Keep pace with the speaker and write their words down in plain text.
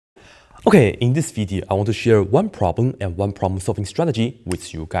Okay, in this video, I want to share one problem and one problem-solving strategy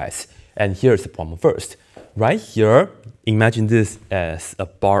with you guys. And here's the problem first. Right here, imagine this as a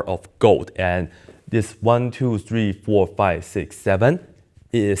bar of gold, and this 1, 2, 3, 4, 5, 6, 7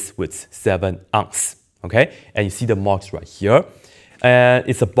 is with 7 ounces. Okay, and you see the marks right here, and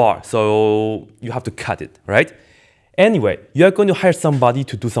it's a bar, so you have to cut it, right? Anyway, you are going to hire somebody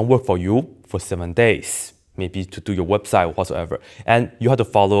to do some work for you for 7 days. Maybe to do your website or whatsoever. And you have to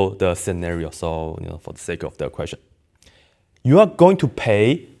follow the scenario. So, for the sake of the question, you are going to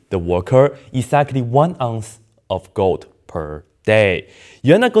pay the worker exactly 1 ounce of gold per day.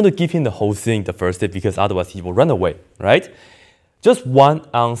 You're not going to give him the whole thing the first day because otherwise he will run away, right? Just 1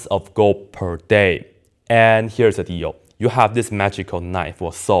 ounce of gold per day. And here's the deal. You have this magical knife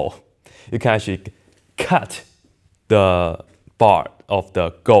or saw. You can actually cut the bar of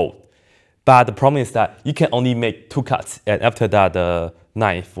the gold. But the problem is that you can only make 2 cuts, and after that, the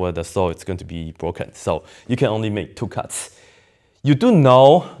knife or the saw is going to be broken. So you can only make 2 cuts. You do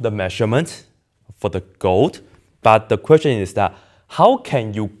know the measurement for the gold, but the question is that how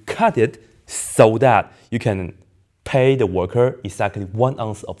can you cut it so that you can pay the worker exactly 1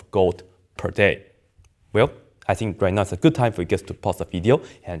 ounce of gold per day? Well, I think right now is a good time for you guys to pause the video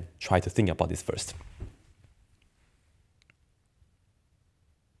and try to think about this first.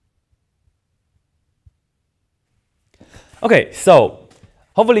 Okay, so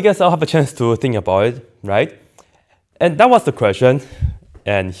hopefully you guys all have a chance to think about it, right? And that was the question,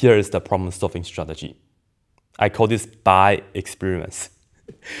 and here is the problem-solving strategy. I call this by experience.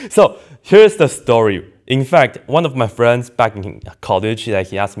 So here's the story. In fact, one of my friends back in college, he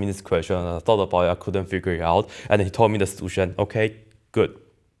asked me this question, and I thought about it, I couldn't figure it out, and he told me the solution. Okay, good.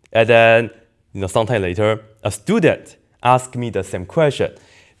 And then, sometime later, a student asked me the same question,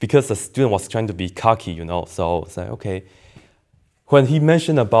 because the student was trying to be cocky, so I said, okay. When he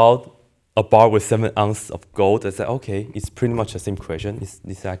mentioned about a bar with 7 ounces of gold, I said, okay, it's pretty much the same question. It's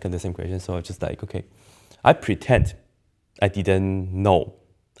exactly the same question. So I just like, okay, I pretend I didn't know.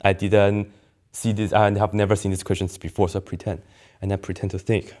 I didn't see this. I have never seen these questions before, so I pretend. And I pretend to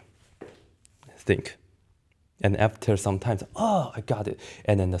think. And after some time, oh, I got it.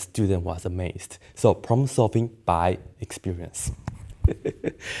 And then the student was amazed. So problem solving by experience.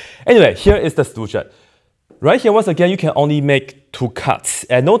 Anyway, here is the solution. Right here, once again, you can only make 2 cuts.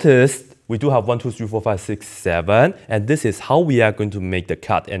 And notice we do have 1, 2, 3, 4, 5, 6, 7. And this is how we are going to make the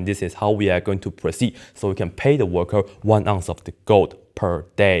cut. And this is how we are going to proceed. So we can pay the worker 1 ounce of the gold per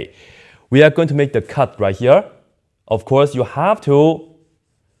day. We are going to make the cut right here. Of course, you have to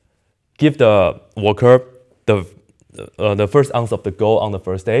give the worker the first ounce of the gold on the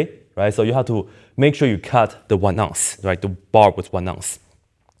first day, right? So you have to make sure you cut the 1 ounce, right? The bar with 1 ounce.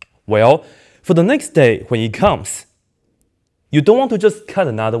 Well, for the next day, when it comes, you don't want to just cut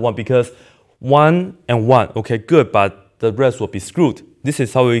another one because 1 and 1, okay, good, but the rest will be screwed. This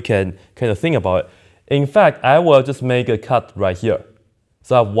is how we can kind of think about it. In fact, I will just make a cut right here.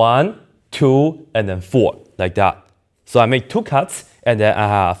 So I have 1, 2, and then 4, like that. So I make 2 cuts, and then I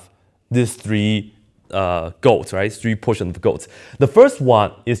have these 3 golds, right? 3 portions of golds. The first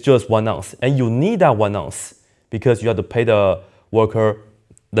one is just 1 ounce, and you need that 1 ounce because you have to pay the worker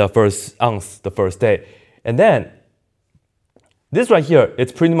the first ounce the first day. And then this right here,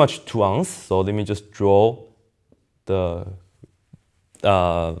 it's pretty much 2 ounces. So let me just draw the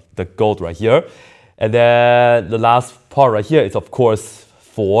gold right here. And then the last part right here is of course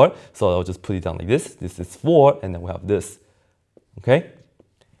 4. So I'll just put it down like this. This is 4, and then we have this. Okay?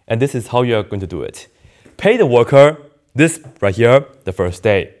 And this is how you are going to do it. Pay the worker this right here the first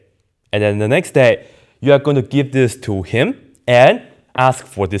day. And then the next day, you are going to give this to him and ask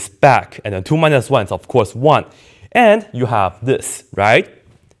for this back. And then 2 minus 1 is of course 1. And you have this, right?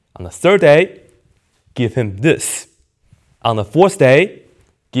 On the 3rd day, give him this. On the 4th day,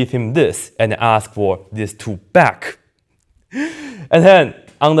 give him this and ask for these 2 back. And then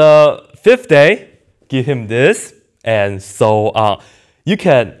on the 5th day, give him this and so on. You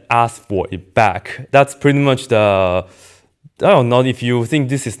can ask for it back. That's pretty much the, I don't know if you think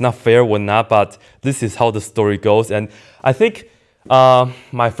this is not fair or not, but this is how the story goes. And I think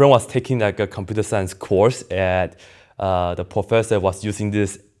my friend was taking like a computer science course, and the professor was using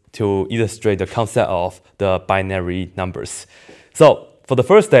this to illustrate the concept of the binary numbers. So for the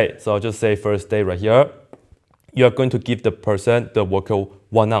first day, so I'll just say first day right here, you're going to give the worker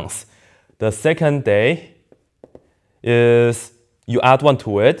 1 ounce. The second day is you add 1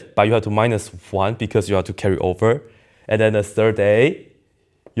 to it, but you have to minus 1 because you have to carry over. And then the 3rd day,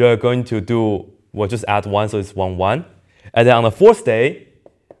 you're going to do, well, just add 1, so it's 1, 1. And then on the 4th day,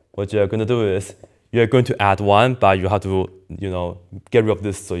 what you're going to do is you're going to add 1, but you have to, get rid of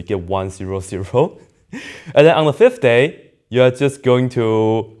this, so you get 1, 0, 0. And then on the 5th day, you're just going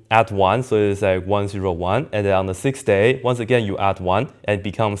to add 1, so it's like 1, 0, 1. And then on the 6th day, once again, you add 1, and it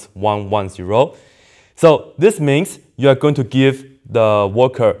becomes 1, 1, 0. So this means you are going to give the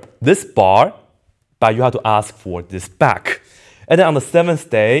worker this bar, but you have to ask for this back. And then on the 7th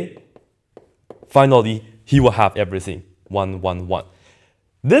day, finally, he will have everything, 1, 1, 1.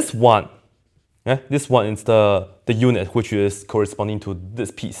 This one is the unit which is corresponding to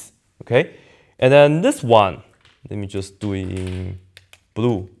this piece, okay? And then this one, let me just do it in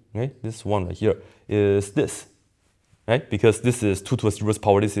blue, okay? This one right here is this, right? Because this is 2 to the 0th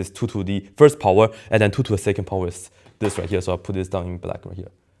power, this is 2 to the 1st power, and then 2 to the 2nd power is this right here. So I'll put this down in black right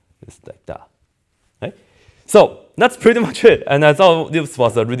here. It's like that, right? So that's pretty much it. And I thought this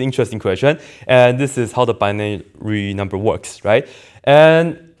was a really interesting question. And this is how the binary number works, right?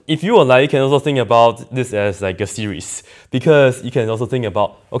 And if you would like, you can also think about this as like a series. Because you can also think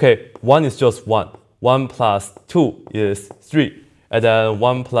about, okay, 1 is just 1. 1 plus 2 is 3. And then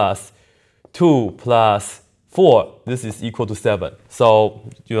 1 plus 2 plus 4, this is equal to 7. So,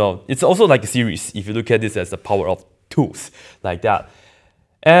 it's also like a series if you look at this as the power of 2s, like that.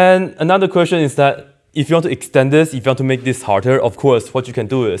 And another question is that if you want to extend this, if you want to make this harder, of course, what you can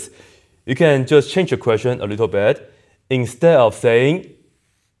do is you can just change your question a little bit. Instead of saying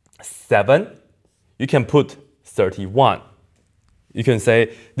 7, you can put 31. You can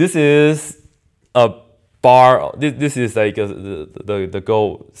say this is a bar, this is like the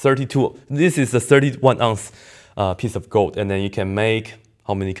gold, 32. This is a 31 ounce piece of gold, and then you can make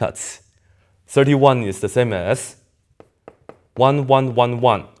how many cuts? 31 is the same as 1, 1, 1,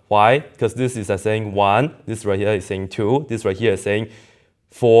 1. Why? Because this is saying 1, this right here is saying 2, this right here is saying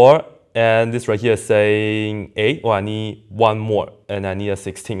 4, and this right here is saying 8. Oh, I need 1 more, and I need a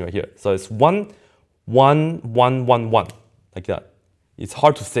 16 right here. So it's 1, 1, 1, 1, 1, like that. It's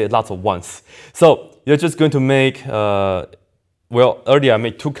hard to say lots of ones. So you're just going to make, well, earlier I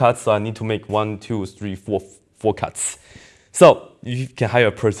made 2 cuts, so I need to make 1, 2, 3, 4 cuts. So you can hire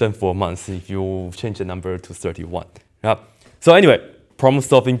a person for a month if you change the number to 31. Yeah. So anyway, problem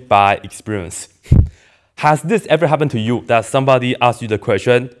solving by experience. Has this ever happened to you that somebody asked you the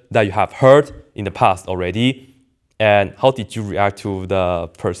question that you have heard in the past already? And how did you react to the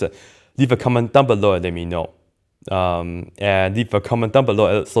person? Leave a comment down below and let me know. And leave a comment down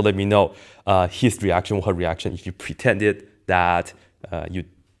below so let me know his reaction or her reaction if you pretended that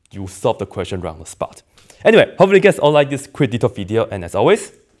you solved the question right on the spot. Anyway, hopefully you guys all like this quick detailed video, and as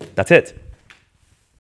always, that's it.